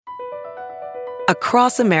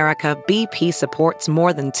Across America, BP supports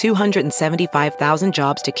more than 275,000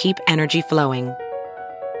 jobs to keep energy flowing.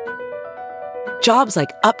 Jobs like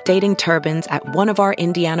updating turbines at one of our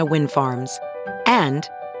Indiana wind farms and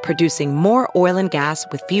producing more oil and gas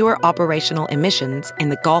with fewer operational emissions in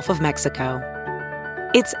the Gulf of Mexico.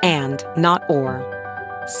 It's and, not or.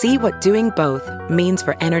 See what doing both means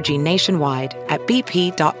for energy nationwide at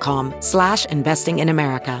bp.com/investing in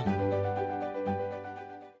America.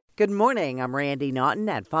 Good morning, I'm Randy Naughton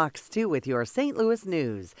at Fox 2 with your St. Louis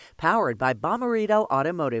news, powered by Bomarito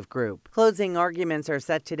Automotive Group. Closing arguments are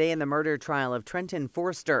set today in the murder trial of Trenton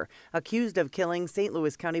Forster, accused of killing St.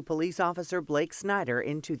 Louis County Police Officer Blake Snyder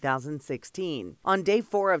in 2016. On day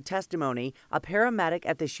 4 of testimony, a paramedic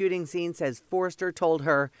at the shooting scene says Forster told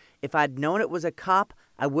her, "If I'd known it was a cop,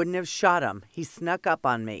 I wouldn't have shot him. He snuck up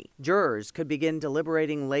on me." Jurors could begin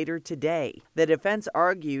deliberating later today. The defense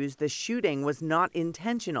argues the shooting was not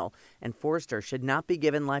intentional and Forster should not be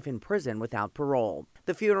given life in prison without parole.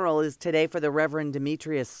 The funeral is today for the Reverend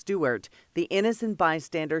Demetrius Stewart, the innocent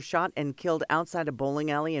bystander shot and killed outside a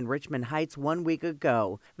bowling alley in Richmond Heights 1 week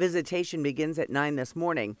ago. Visitation begins at 9 this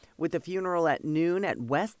morning, with the funeral at noon at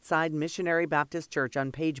West Side Missionary Baptist Church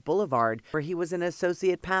on Page Boulevard, where he was an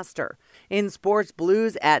associate pastor. In sports,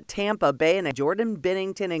 Blues at Tampa Bay and Jordan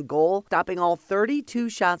Binnington in goal, stopping all 32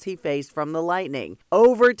 shots he faced from the Lightning.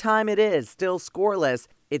 Overtime it is, still scoreless.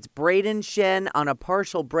 It's Braden Shen on a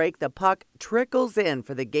partial break. The puck trickles in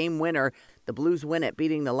for the game winner. The Blues win it,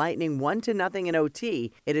 beating the Lightning 1-0 in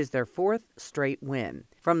OT. It is their 4th straight win.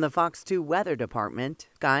 From the Fox 2 Weather Department,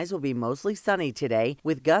 skies will be mostly sunny today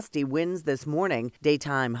with gusty winds this morning.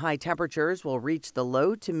 Daytime high temperatures will reach the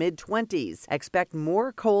low to mid-20s. Expect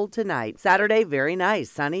more cold tonight. Saturday, very nice,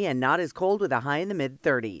 sunny and not as cold with a high in the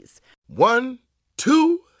mid-30s. 1,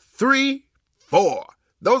 2, 3, 4.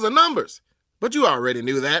 Those are numbers. But you already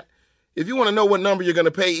knew that. If you want to know what number you're going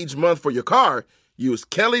to pay each month for your car, use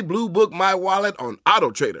Kelley Blue Book My Wallet on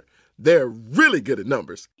AutoTrader. They're really good at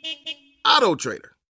numbers. AutoTrader.